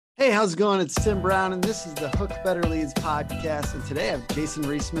Hey, how's it going? It's Tim Brown, and this is the Hook Better Leads podcast. And today I have Jason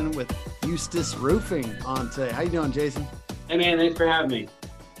Reisman with Eustace Roofing on today. How you doing, Jason? Hey, man. Thanks for having me.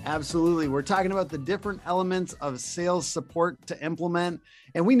 Absolutely. We're talking about the different elements of sales support to implement.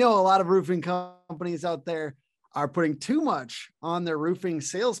 And we know a lot of roofing companies out there are putting too much on their roofing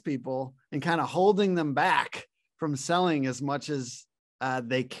salespeople and kind of holding them back from selling as much as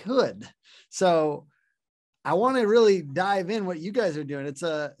they could. So I want to really dive in what you guys are doing.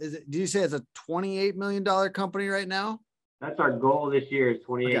 Do you say it's a $28 million company right now? That's our goal this year is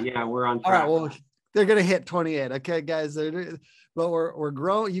 28. Okay. Yeah, we're on track. All right. Well, they're going to hit 28. Okay, guys. But we're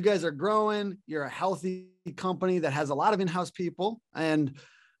growing. You guys are growing. You're a healthy company that has a lot of in-house people. And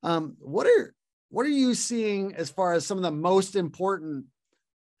what are you seeing as far as some of the most important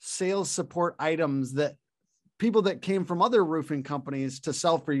sales support items that people that came from other roofing companies to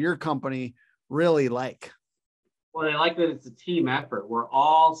sell for your company really like? Well, they like that it's a team effort. We're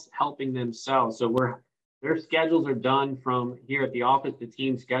all helping them sell. So their schedules are done from here at the office. The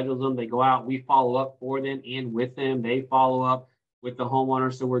team schedules them. They go out. We follow up for them and with them. They follow up with the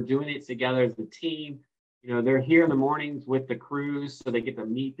homeowner. So we're doing it together as a team. You know, they're here in the mornings with the crews, so they get to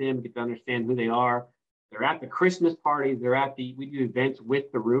meet them, get to understand who they are. They're at the Christmas parties. We do events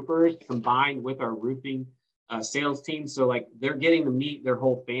with the roofers combined with our roofing sales team. So like they're getting to meet their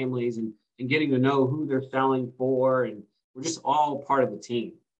whole families and getting to know who they're selling for. And we're just all part of the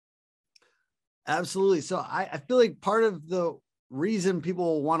team. Absolutely. So I feel like part of the reason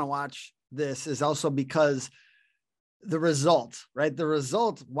people want to watch this is also because the results, right? The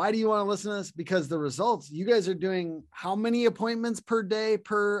results. Why do you want to listen to this? Because the results, you guys are doing how many appointments per day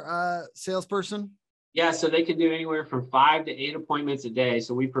per salesperson? Yeah. So they can do anywhere from 5 to 8 appointments a day.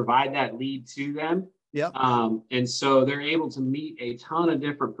 So we provide that lead to them. Yep. And so they're able to meet a ton of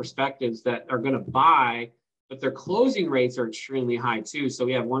different perspectives that are going to buy, but their closing rates are extremely high too. So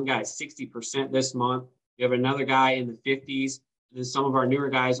we have one guy at 60% this month. We have another guy in the 50s. And then some of our newer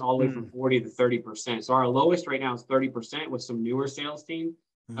guys all the way from 40 to 30%. So our lowest right now is 30% with some newer sales team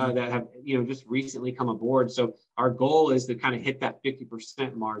that have, just recently come aboard. So our goal is to kind of hit that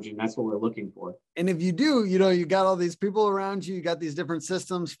 50% margin. That's what we're looking for. And if you do, you got all these people around you, you got these different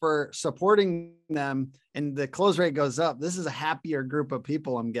systems for supporting them, and the close rate goes up. This is a happier group of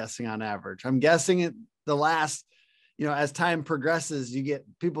people, I'm guessing, on average. I'm guessing it the last, as time progresses,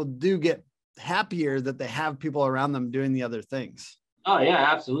 people do get happier that they have people around them doing the other things. Oh yeah,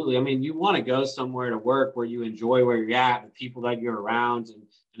 absolutely. I mean, you want to go somewhere to work where you enjoy where you're at, the people that you're around, and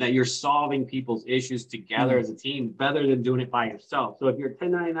that you're solving people's issues together as a team, better than doing it by yourself. So if you're a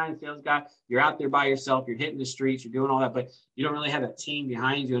 1099 sales guy, you're out there by yourself, you're hitting the streets, you're doing all that, but you don't really have a team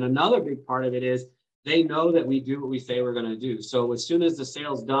behind you. And another big part of it is they know that we do what we say we're going to do. So as soon as the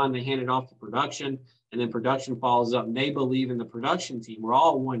sale's done, they hand it off to production, and then production follows up, and they believe in the production team. We're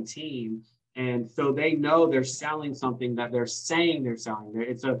all one team. And so they know they're selling something that they're saying they're selling.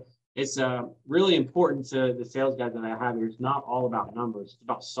 It's really important to the sales guys that I have here. It's not all about numbers. It's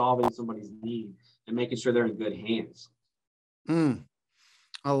about solving somebody's need and making sure they're in good hands.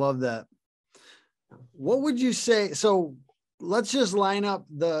 I love that. What would you say? So let's just line up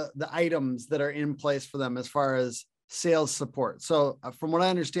the items that are in place for them as far as sales support. So from what I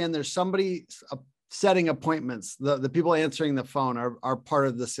understand, there's somebody setting appointments. The people answering the phone are part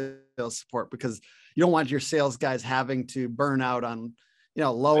of the sales support, because you don't want your sales guys having to burn out on,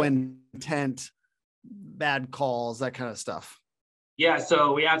 low intent, bad calls, that kind of stuff. Yeah.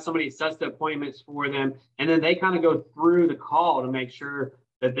 So we have somebody that sets the appointments for them, and then they kind of go through the call to make sure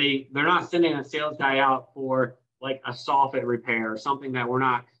that they're not sending a sales guy out for like a soffit repair or something that we're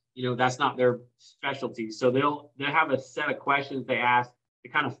not, that's not their specialty. So they'll have a set of questions they ask to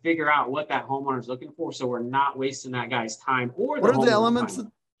kind of figure out what that homeowner is looking for, so we're not wasting that guy's time. Or what are the elements?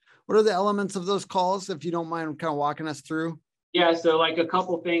 What are the elements of those calls, if you don't mind kind of walking us through? Yeah, so like a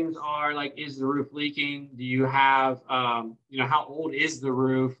couple things are like, is the roof leaking? Do you have, how old is the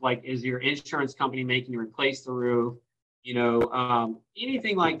roof? Like, is your insurance company making you replace the roof?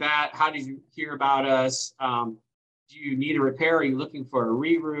 Anything like that. How did you hear about us? Do you need a repair? Are you looking for a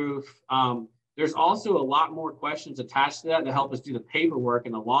re-roof? There's also a lot more questions attached to that help us do the paperwork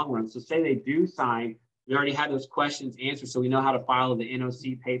in the long run. So say they do sign, we already had those questions answered, so we know how to file the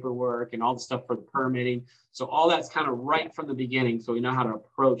NOC paperwork and all the stuff for the permitting. So all that's kind of right from the beginning, so we know how to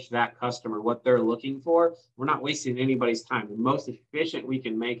approach that customer, what they're looking for. We're not wasting anybody's time. The most efficient we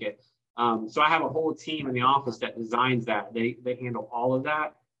can make it. So I have a whole team in the office that designs that. They handle all of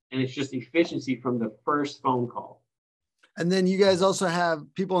that, and it's just efficiency from the first phone call. And then you guys also have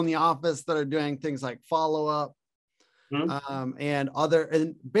people in the office that are doing things like follow-up, and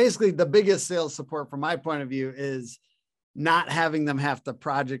basically the biggest sales support from my point of view is not having them have to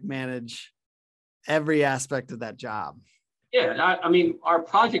project manage every aspect of that job. Yeah, I mean, our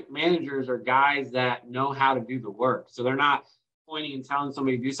project managers are guys that know how to do the work. So they're not pointing and telling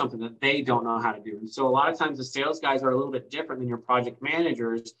somebody to do something that they don't know how to do. And so a lot of times the sales guys are a little bit different than your project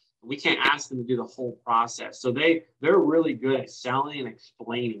managers. We can't ask them to do the whole process. So they're really good at selling and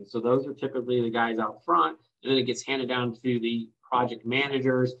explaining. So those are typically the guys out front. And then it gets handed down to the project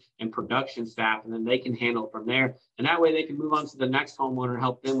managers and production staff, and then they can handle it from there. And that way they can move on to the next homeowner and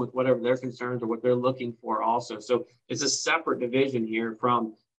help them with whatever their concerns or what they're looking for also. So it's a separate division here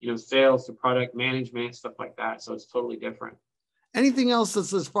from, sales to product management, stuff like that. So it's totally different. Anything else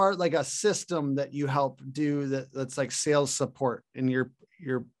that's as far like a system that you help do that's like sales support in your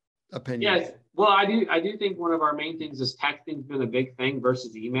opinion? Yes. Well, I do think one of our main things is texting's been a big thing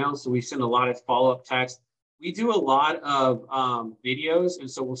versus email. So we send a lot of follow-up text. We do a lot of videos, and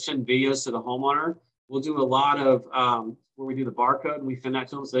so we'll send videos to the homeowner. We'll do a lot of where we do the barcode and we send that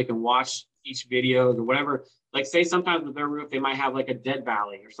to them so they can watch each video or whatever. Like say sometimes with their roof, they might have like a dead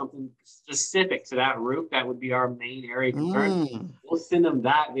valley or something specific to that roof. That would be our main area of concern. We'll send them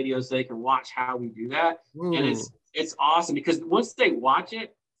that video so they can watch how we do that. And it's awesome because once they watch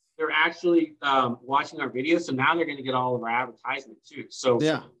it, they're actually watching our videos. So now they're going to get all of our advertisement too. So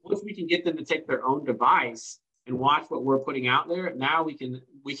once we can get them to take their own device and watch what we're putting out there, now we can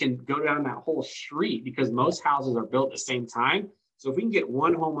go down that whole street because most houses are built at the same time. So if we can get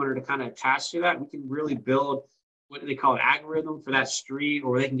one homeowner to kind of attach to that, we can really build what do they call it, algorithm for that street,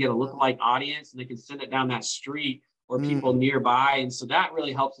 or they can get a lookalike audience and they can send it down that street or people nearby. And so that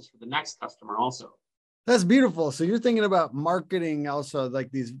really helps us for the next customer also. That's beautiful. So you're thinking about marketing also,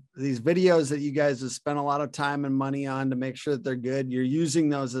 like these videos that you guys have spent a lot of time and money on to make sure that they're good. You're using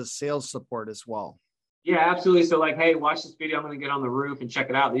those as sales support as well. Yeah, absolutely. So like, hey, watch this video. I'm going to get on the roof and check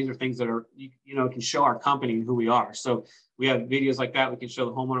it out. These are things that are, can show our company and who we are. So we have videos like that. We can show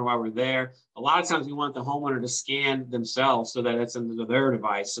the homeowner while we're there. A lot of times we want the homeowner to scan themselves so that it's into their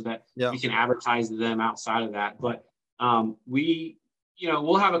device so that we can advertise to them outside of that. But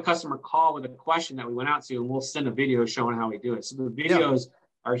we'll have a customer call with a question that we went out to, and we'll send a video showing how we do it. So the videos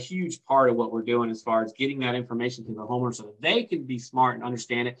are a huge part of what we're doing as far as getting that information to the homeowner so that they can be smart and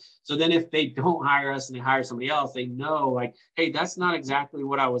understand it. So then if they don't hire us and they hire somebody else, they know like, hey, that's not exactly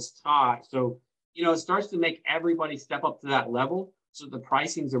what I was taught. So, it starts to make everybody step up to that level. So the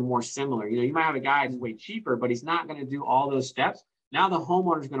pricings are more similar. You might have a guy that's way cheaper, but he's not going to do all those steps. Now the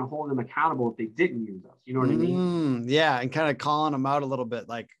homeowner is going to hold them accountable if they didn't use us. You know what I mean? Yeah. And kind of calling them out a little bit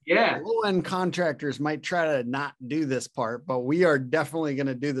like, low-end contractors might try to not do this part, but we are definitely going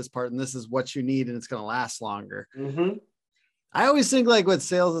to do this part. And this is what you need. And it's going to last longer. I always think like with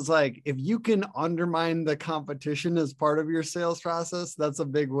sales, it's like, if you can undermine the competition as part of your sales process, that's a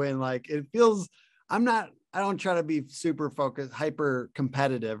big win. Like it feels, I don't try to be super focused, hyper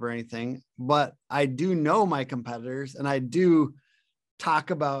competitive or anything, but I do know my competitors and I do talk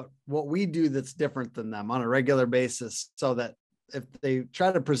about what we do that's different than them on a regular basis so that if they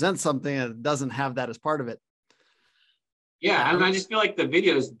try to present something that doesn't have that as part of it. Yeah. And I just feel like the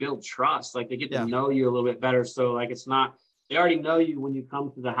videos build trust. Like they get to know you a little bit better. So like, it's not, they already know you when you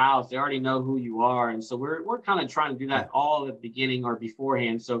come to the house, they already know who you are. And so we're kind of trying to do that all at the beginning or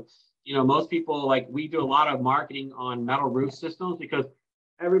beforehand. So, most people, like we do a lot of marketing on metal roof systems because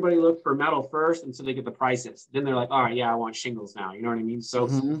everybody looks for metal first. And so they get the prices. Then they're like, all right, I want shingles now. You know what I mean? So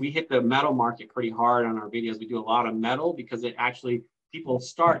we hit the metal market pretty hard on our videos. We do a lot of metal because it actually, people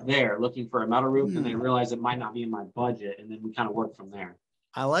start there looking for a metal roof and they realize it might not be in my budget. And then we kind of work from there.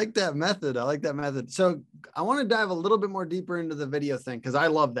 I like that method. So I want to dive a little bit more deeper into the video thing because I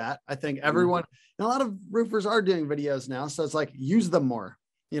love that. I think everyone, and a lot of roofers are doing videos now. So it's like, use them more.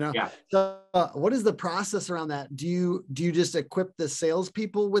 So what is the process around that? Do you just equip the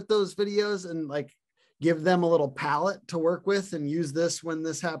salespeople with those videos and like give them a little palette to work with and use this when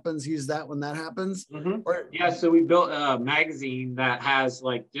this happens, use that when that happens? So we built a magazine that has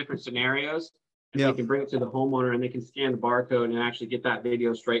like different scenarios and they can bring it to the homeowner and they can scan the barcode and actually get that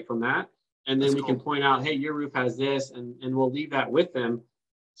video straight from that. And then we can point out, hey, your roof has this, and we'll leave that with them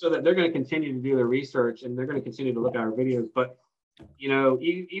so that they're going to continue to do their research and they're going to continue to look at our videos. But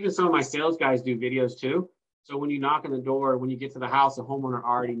even some of my sales guys do videos too. So when you knock on the door, when you get to the house, the homeowner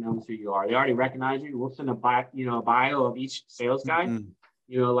already knows who you are. They already recognize you. We'll send a bio of each sales guy.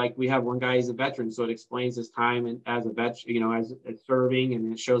 Like we have one guy, he's a veteran. So it explains his time as a veteran, as serving,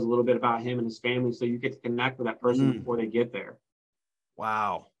 and it shows a little bit about him and his family. So you get to connect with that person before they get there.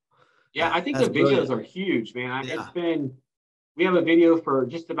 Wow. Yeah. I think the videos are huge, man. We have a video for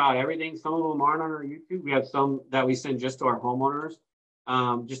just about everything. Some of them aren't on our YouTube. We have some that we send just to our homeowners.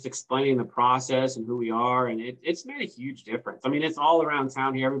 just explaining the process and who we are. And it's made a huge difference. I mean, it's all around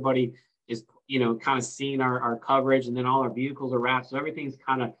town here. Everybody is, kind of seeing our coverage, and then all our vehicles are wrapped. So everything's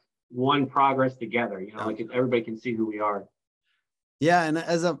kind of one progress together, like everybody can see who we are. Yeah. And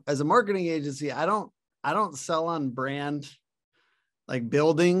as a marketing agency, I don't sell on brand, like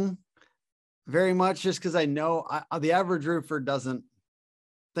building very much, just because I know the average roofer doesn't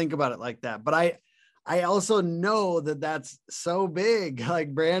think about it like that. But I also know that that's so big,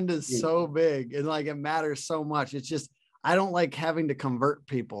 like brand is so big, and like it matters so much. It's just, I don't like having to convert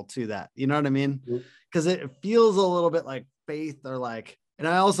people to that. You know what I mean? Because it feels a little bit like faith, or like, and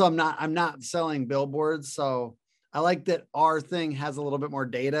I'm not selling billboards. So I like that our thing has a little bit more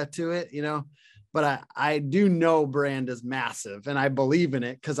data to it, but I do know brand is massive, and I believe in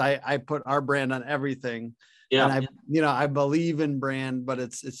it because I put our brand on everything. Yeah. And I believe in brand, but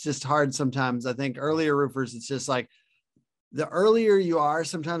it's just hard sometimes. I think earlier roofers, it's just like, the earlier you are,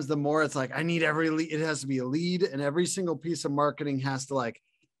 sometimes the more it's like, I need every lead. It has to be a lead, and every single piece of marketing has to like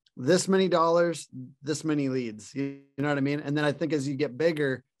this many dollars, this many leads, you know what I mean? And then I think as you get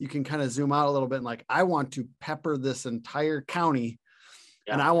bigger, you can kind of zoom out a little bit and like, I want to pepper this entire county,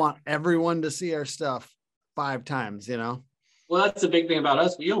 and I want everyone to see our stuff 5 times, Well, that's the big thing about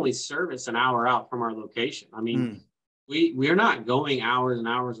us. We only service an hour out from our location. I mean, we're not going hours and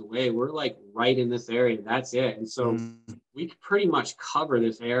hours away. We're like right in this area. That's it. And so we pretty much cover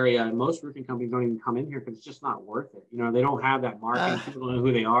this area. And most roofing companies don't even come in here because it's just not worth it. They don't have that marketing. People don't know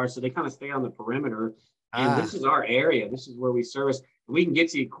who they are. So they kind of stay on the perimeter. And this is our area. This is where we service. We can get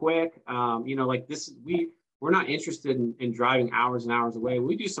to you quick. Like this is, we're not interested in driving hours and hours away.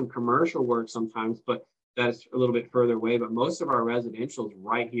 We do some commercial work sometimes, but that's a little bit further away. But most of our residential is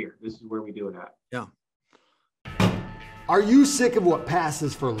right here. This is where we do it at. Yeah. Are you sick of what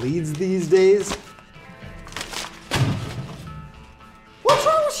passes for leads these days? What's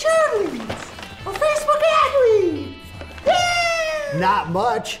wrong with share leads or Facebook ad leads? Yeah! Not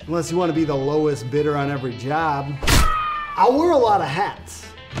much, unless you want to be the lowest bidder on every job. I wear a lot of hats,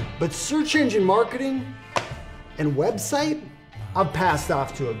 but search engine marketing and website, I've passed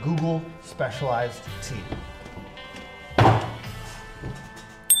off to a Google specialized team.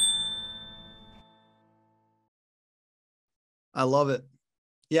 I love it.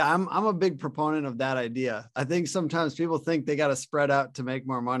 Yeah, I'm a big proponent of that idea. I think sometimes people think they got to spread out to make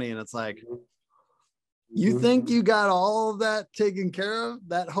more money, and it's like, you think you got all of that taken care of,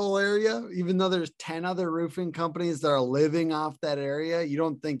 that whole area, even though there's 10 other roofing companies that are living off that area, you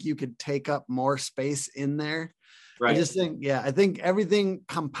don't think you could take up more space in there? Right. I think everything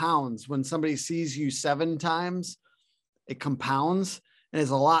compounds. When somebody sees you 7 times, it compounds, and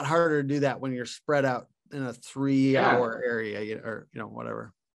it's a lot harder to do that when you're spread out in a 3-hour area, or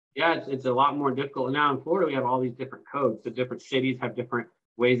whatever. Yeah, it's a lot more difficult. And now in Florida, we have all these different codes. The different cities have different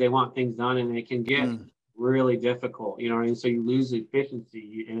ways they want things done, and it can get really difficult, and so you lose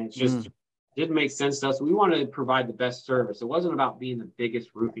efficiency, and it just didn't make sense to us. We wanted to provide the best service. It wasn't about being the biggest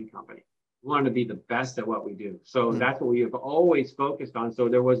roofing company. We wanted to be the best at what we do. So that's what we have always focused on. So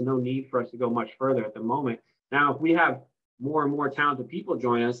there was no need for us to go much further at the moment. Now, if we have more and more talented people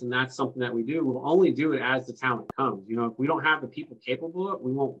join us, and that's something that we do, we'll only do it as the talent comes. If we don't have the people capable of it,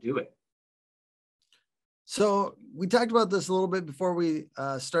 we won't do it. So we talked about this a little bit before we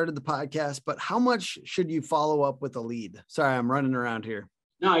started the podcast, but how much should you follow up with a lead? Sorry, I'm running around here.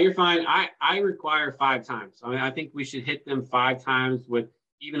 No, you're fine. I require 5 times. I mean, I think we should hit them 5 times with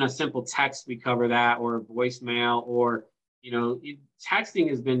even a simple text. We cover that, or a voicemail, or, texting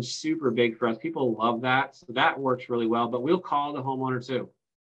has been super big for us. People love that. So that works really well, but we'll call the homeowner too.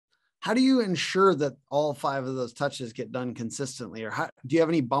 How do you ensure that all 5 of those touches get done consistently? Or do you have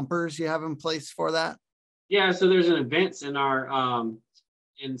any bumpers you have in place for that? Yeah, so there's an events in our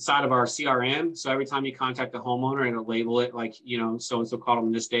inside of our CRM. So every time you contact the homeowner, it'll label it like, so-and-so called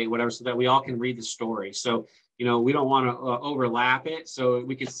them this date, whatever, so that we all can read the story. So, we don't want to overlap it. So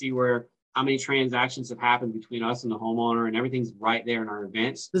we can see how many transactions have happened between us and the homeowner, and everything's right there in our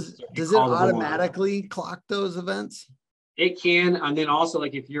events. Does it automatically clock those events? It can. And then also,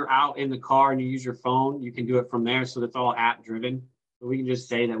 like, if you're out in the car and you use your phone, you can do it from there. So that's all app driven. So we can just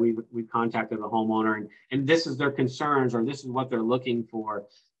say that we've contacted the homeowner, and this is their concerns, or this is what they're looking for.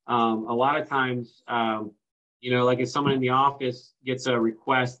 A lot of times, like if someone in the office gets a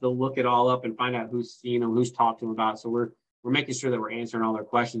request, they'll look it all up and find out who's seen them, who's talked to them about. So we're making sure that we're answering all their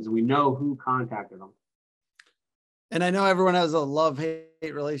questions, and we know who contacted them. And I know everyone has a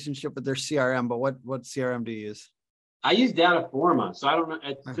love-hate relationship with their CRM, but what CRM do you use? I use Dataforma. So I don't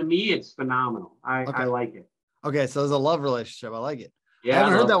know. To me, it's phenomenal. I like it. Okay. So there's a love relationship. I like it. Yeah. I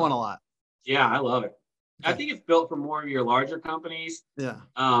haven't heard that one a lot. Yeah, I love it. I think it's built for more of your larger companies. Yeah.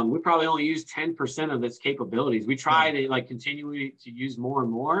 We probably only use 10% of its capabilities. We try to like continually to use more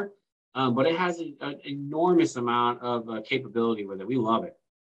and more, but it has an enormous amount of capability with it. We love it.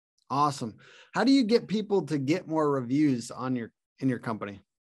 Awesome. How do you get people to get more reviews on in your company?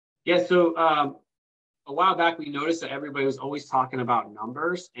 Yeah. So a while back, we noticed that everybody was always talking about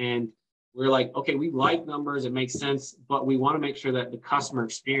numbers, and we're like, okay, we like numbers, it makes sense, but we want to make sure that the customer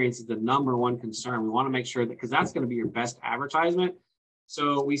experience is the number one concern. We want to make sure that, because that's going to be your best advertisement.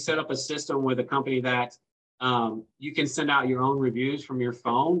 So we set up a system with a company that you can send out your own reviews from your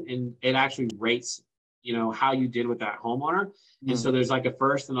phone, and it actually rates, how you did with that homeowner. And so there's like a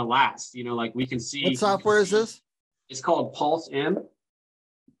first and a last, like we can see. What software is this? It's called Pulse M.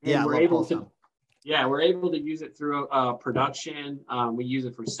 Yeah, we're able to. Yeah, we're able to use it through production. We use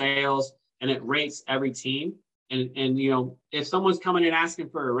it for sales, and it rates every team. And if someone's coming in asking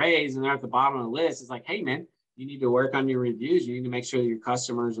for a raise and they're at the bottom of the list, it's like, hey man, you need to work on your reviews. You need to make sure that your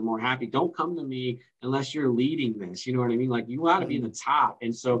customers are more happy. Don't come to me unless you're leading this. You know what I mean? Like, you ought to be in the top.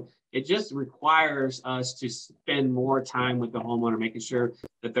 And so it just requires us to spend more time with the homeowner, making sure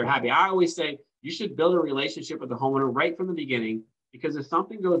that they're happy. I always say you should build a relationship with the homeowner right from the beginning, because if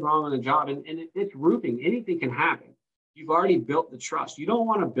something goes wrong on the job, and it's roofing, anything can happen. You've already built the trust. You don't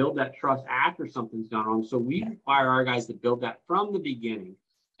want to build that trust after something's gone wrong. So we require our guys to build that from the beginning,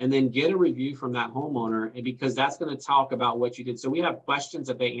 and then get a review from that homeowner, and because that's going to talk about what you did. So we have questions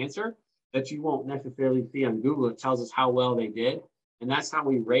that they answer that you won't necessarily see on Google. It tells us how well they did. And that's how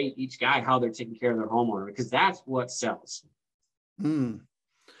we rate each guy, how they're taking care of their homeowner, because that's what sells.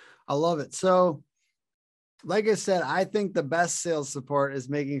 I love it. So like I said, I think the best sales support is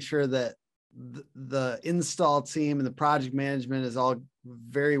making sure that the install team and the project management is all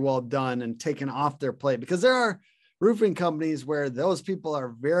very well done and taken off their plate, because there are roofing companies where those people are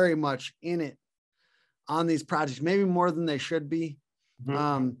very much in it on these projects, maybe more than they should be.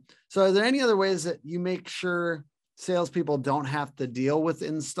 So are there any other ways that you make sure salespeople don't have to deal with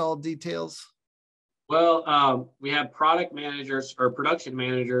install details? Well, we have product managers or production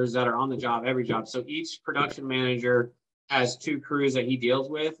managers that are on the job, every job. So each production manager has 2 crews that he deals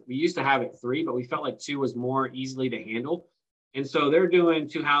with. We used to have it 3, but we felt like 2 was more easily to handle. And so they're doing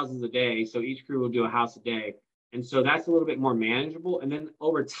 2 houses a day. So each crew will do a house a day. And so that's a little bit more manageable. And then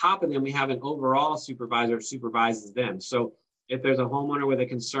over top of them, we have an overall supervisor who supervises them. So if there's a homeowner with a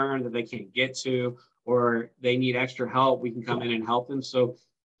concern that they can't get to, or they need extra help, we can come in and help them. So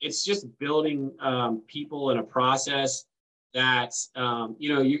it's just building people in a process that,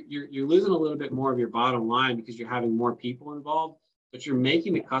 you're losing a little bit more of your bottom line because you're having more people involved, but you're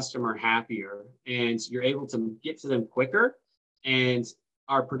making the customer happier, and you're able to get to them quicker. And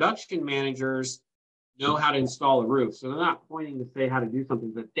our production managers know how to install a roof. So they're not pointing to say how to do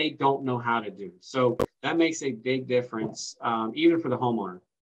something that they don't know how to do. So that makes a big difference, even for the homeowner.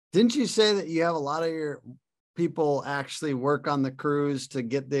 Didn't you say that you have a lot of your people actually work on the crews to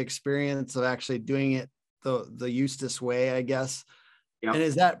get the experience of actually doing it the Eustis way, I guess? Yep. And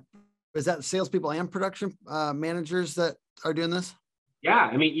is that salespeople and production managers that are doing this? Yeah.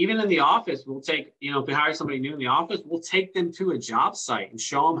 I mean, even in the office, we'll take, if we hire somebody new in the office, we'll take them to a job site and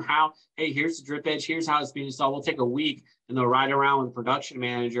show them how, hey, here's the drip edge, here's how it's being installed. We'll take a week and they'll ride around with the production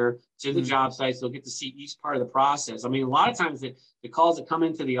manager to the job sites. They'll get to see each part of the process. I mean, a lot of times the calls that come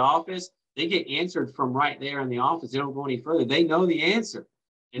into the office, they get answered from right there in the office. They don't go any further. They know the answer.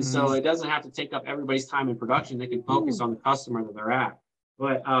 And so it doesn't have to take up everybody's time in production. They can focus on the customer that they're at.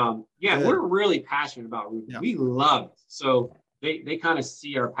 But we're really passionate about roofing. Yeah. We love it. So they kind of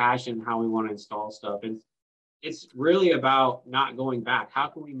see our passion, how we want to install stuff. And it's really about not going back. How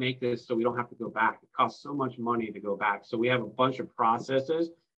can we make this so we don't have to go back? It costs so much money to go back. So we have a bunch of processes,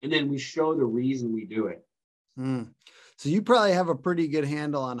 and then we show the reason we do it. So you probably have a pretty good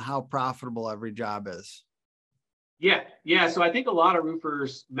handle on how profitable every job is. Yeah. So I think a lot of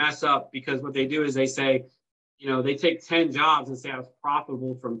roofers mess up because what they do is they say, they take 10 jobs and say I was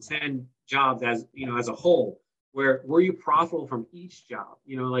profitable from 10 jobs as a whole. Where were you profitable from each job?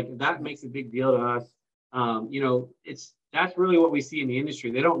 Like that makes a big deal to us. That's really what we see in the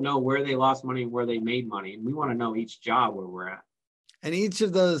industry. They don't know where they lost money and where they made money. And we want to know each job where we're at. And each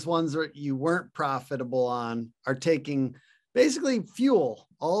of those ones that you weren't profitable on are taking basically fuel.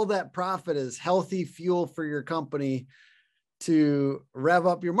 All that profit is healthy fuel for your company to rev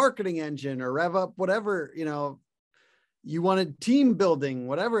up your marketing engine or rev up whatever, you wanted team building,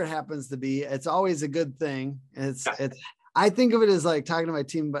 whatever it happens to be. It's always a good thing. I think of it as like talking to my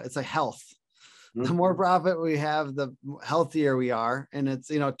team, but it's like health. The more profit we have, the healthier we are. And it's,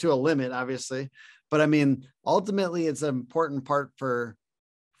 to a limit, obviously. But I mean, ultimately, it's an important part for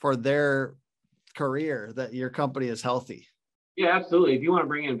their career that your company is healthy. Yeah, absolutely. If you want to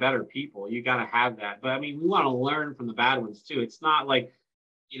bring in better people, you got to have that. But I mean, we want to learn from the bad ones too. It's not like,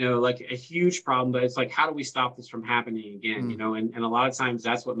 like a huge problem, but it's like, how do we stop this from happening again? And a lot of times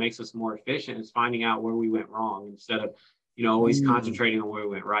that's what makes us more efficient, is finding out where we went wrong instead of, always concentrating on where we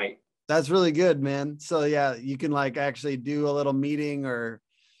went right. That's really good, man. So yeah, you can like actually do a little meeting or,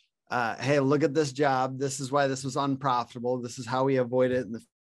 hey, look at this job. This is why this was unprofitable. This is how we avoid it in the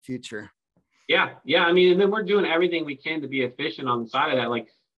future. Yeah. I mean, and then we're doing everything we can to be efficient on the side of that. Like,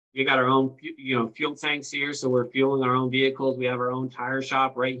 we got our own, fuel tanks here. So we're fueling our own vehicles. We have our own tire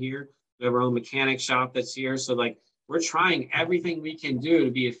shop right here. We have our own mechanic shop that's here. So like, we're trying everything we can do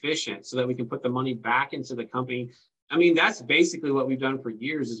to be efficient so that we can put the money back into the company. I mean, that's basically what we've done for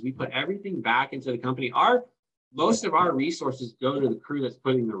years, is we put everything back into the company. Most of our resources go to the crew that's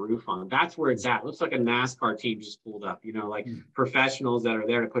putting the roof on. That's where it's at. It looks like a NASCAR team just pulled up, professionals that are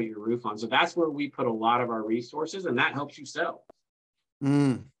there to put your roof on. So that's where we put a lot of our resources, and that helps you sell.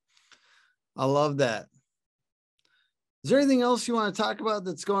 I love that. Is there anything else you want to talk about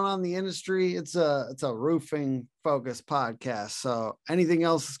that's going on in the industry? It's a roofing focused podcast. So anything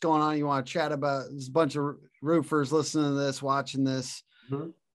else that's going on you want to chat about? There's a bunch of roofers listening to this, watching this.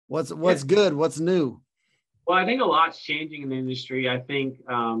 What's good? What's new? Well, I think a lot's changing in the industry. I think,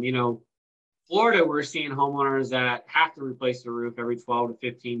 Florida, we're seeing homeowners that have to replace the roof every 12 to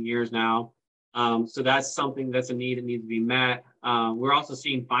 15 years now. So that's something that's a need that needs to be met. We're also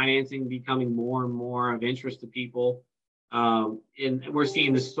seeing financing becoming more and more of interest to people. And we're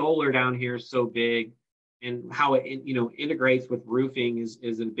seeing the solar down here is so big, and how it, integrates with roofing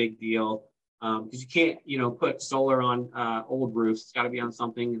is a big deal. Because you can't, put solar on old roofs. It's got to be on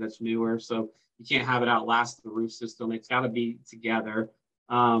something that's newer. So you can't have it outlast the roof system. It's got to be together.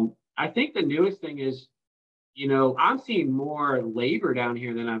 I think the newest thing is, I'm seeing more labor down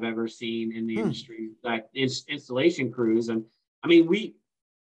here than I've ever seen in the industry, like installation crews. And I mean,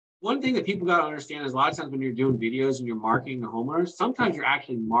 one thing that people got to understand is a lot of times when you're doing videos and you're marketing to homeowners, sometimes you're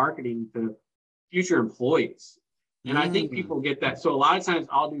actually marketing to future employees. And I think people get that. So a lot of times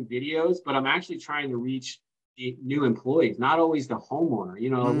I'll do videos, but I'm actually trying to reach the new employees, not always the homeowner.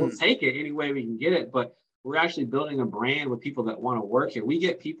 We'll take it any way we can get it, but we're actually building a brand with people that want to work here. We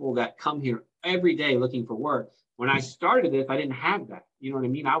get people that come here every day looking for work. When I started this, I didn't have that. You know what I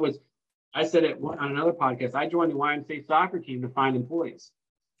mean? I said it on another podcast, I joined the YMCA soccer team to find employees.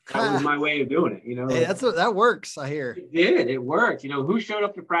 That was my way of doing it. Hey, that works. I hear it worked. Who showed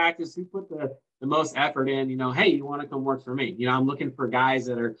up to practice, who put the most effort in, hey, you want to come work for me? I'm looking for guys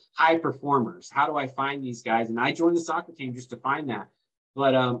that are high performers. How do I find these guys? And I joined the soccer team just to find that.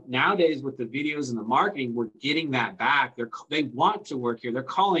 But nowadays with the videos and the marketing, we're getting that back. They want to work here. They're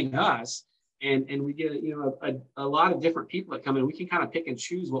calling us, and we get, a lot of different people that come in. We can kind of pick and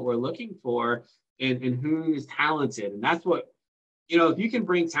choose what we're looking for and who is talented. And that's what, if you can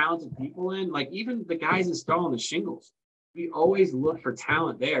bring talented people in, like even the guys installing the shingles, we always look for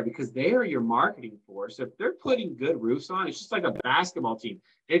talent there because they are your marketing force. If they're putting good roofs on, it's just like a basketball team.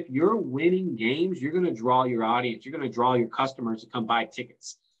 If you're winning games, you're going to draw your audience. You're going to draw your customers to come buy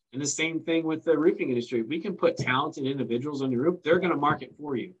tickets. And the same thing with the roofing industry. If we can put talented individuals on your roof, they're going to market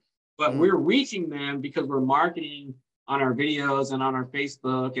for you. But we're reaching them because we're marketing on our videos and on our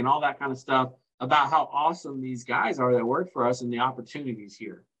Facebook and all that kind of stuff about how awesome these guys are that work for us and the opportunities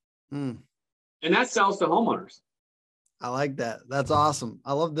here. And that sells to homeowners. I like that. That's awesome.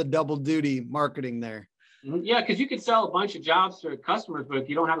 I love the double duty marketing there. Yeah, because you can sell a bunch of jobs to customers, but if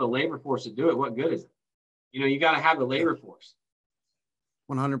you don't have the labor force to do it, what good is it? You got to have the labor force.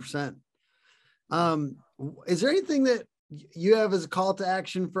 100%. Is there anything that you have as a call to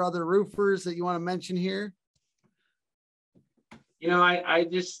action for other roofers that you want to mention here? I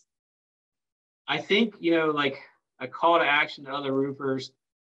think, like a call to action to other roofers,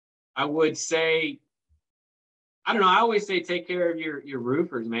 I would say, I don't know. I always say, take care of your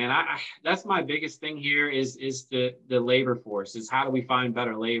roofers, man. That's my biggest thing here is the labor force, is how do we find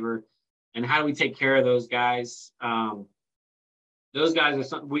better labor and how do we take care of those guys? Those guys are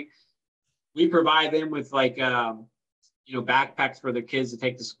something we provide them with, like, backpacks for their kids to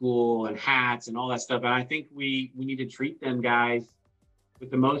take to school and hats and all that stuff. And I think we need to treat them guys with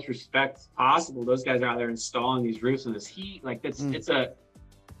the most respect possible. Those guys are out there installing these roofs in this heat. Like it's a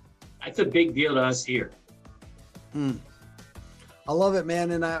big deal to us here. I love it,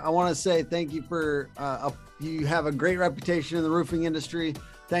 man. And I want to say thank you for, you have a great reputation in the roofing industry.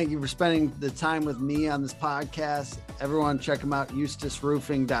 Thank you for spending the time with me on this podcast. Everyone check them out,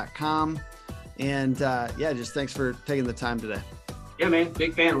 EustaceRoofing.com. And just thanks for taking the time today. Yeah, man.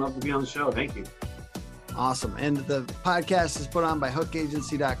 Big fan. Love to be on the show. Thank you. Awesome. And the podcast is put on by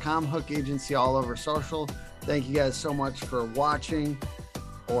hookagency.com, Hook Agency all over social. Thank you guys so much for watching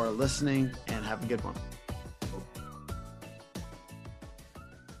or listening, and have a good one.